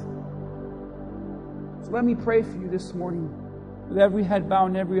test. So let me pray for you this morning, with every head bowed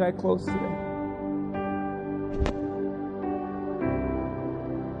and every eye closed today.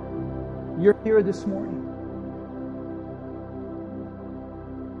 You're here this morning,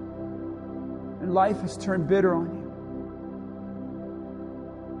 and life has turned bitter on you.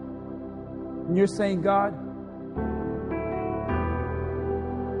 And you're saying, God,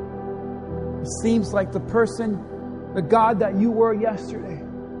 it seems like the God that you were yesterday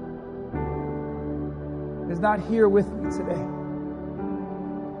is not here with me today.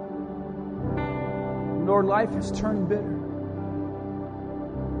 Lord, life has turned bitter.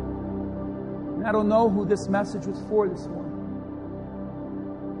 And I don't know who this message was for this morning.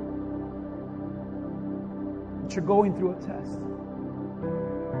 But you're going through a test.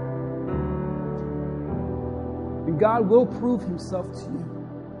 And God will prove Himself to you.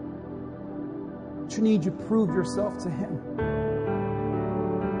 But you need to prove yourself to Him.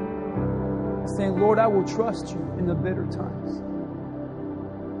 Saying, Lord, I will trust you in the bitter times.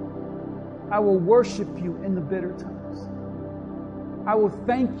 I will worship you in the bitter times. I will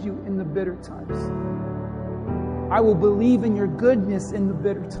thank you in the bitter times. I will believe in your goodness in the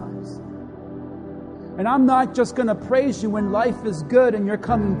bitter times. And I'm not just going to praise you when life is good and you're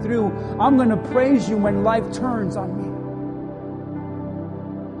coming through. I'm going to praise you when life turns on me.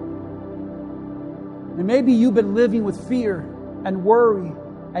 And maybe you've been living with fear and worry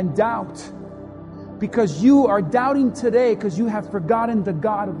and doubt because you are doubting today because you have forgotten the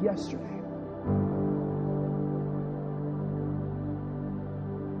God of yesterday.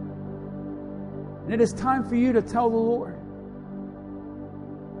 And it is time for you to tell the Lord,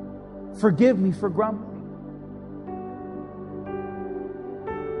 forgive me for grumbling.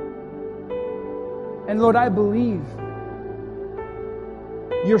 And Lord, I believe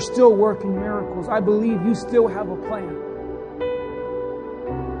you're still working miracles. I believe you still have a plan.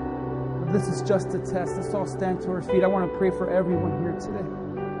 But this is just a test. Let's all stand to our feet. I want to pray for everyone here today.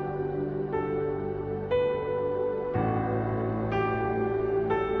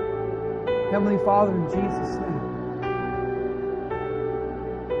 Heavenly Father, in Jesus' name,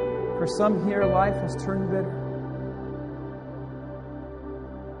 for some here, life has turned bitter.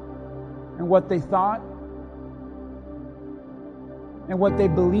 And what they thought and what they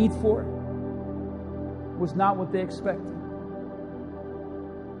believed for was not what they expected.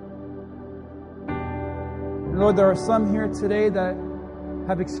 And Lord, there are some here today that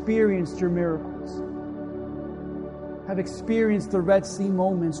have experienced your miracles, have experienced the Red Sea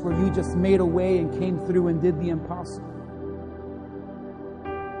moments where you just made a way and came through and did the impossible.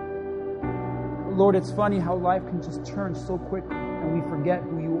 But Lord, it's funny how life can just turn so quickly and we forget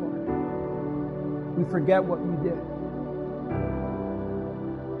who you are. We forget what you did.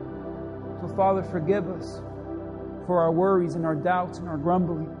 So, Father, forgive us for our worries and our doubts and our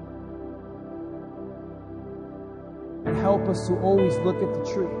grumbling. And help us to always look at the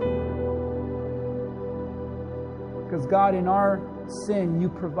tree. Because, God, in our sin, you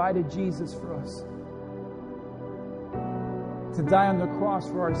provided Jesus for us to die on the cross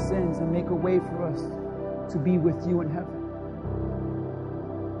for our sins and make a way for us to be with you in heaven.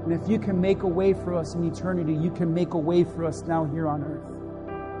 And if you can make a way for us in eternity, you can make a way for us now here on earth.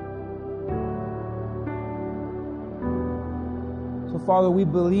 So, Father, we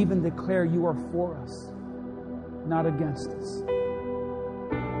believe and declare you are for us, not against us.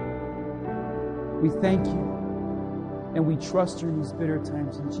 We thank you and we trust you in these bitter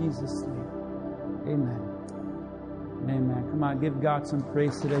times. In Jesus' name, amen. Amen. Come on, give God some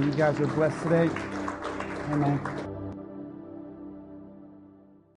praise today. You guys are blessed today. Amen.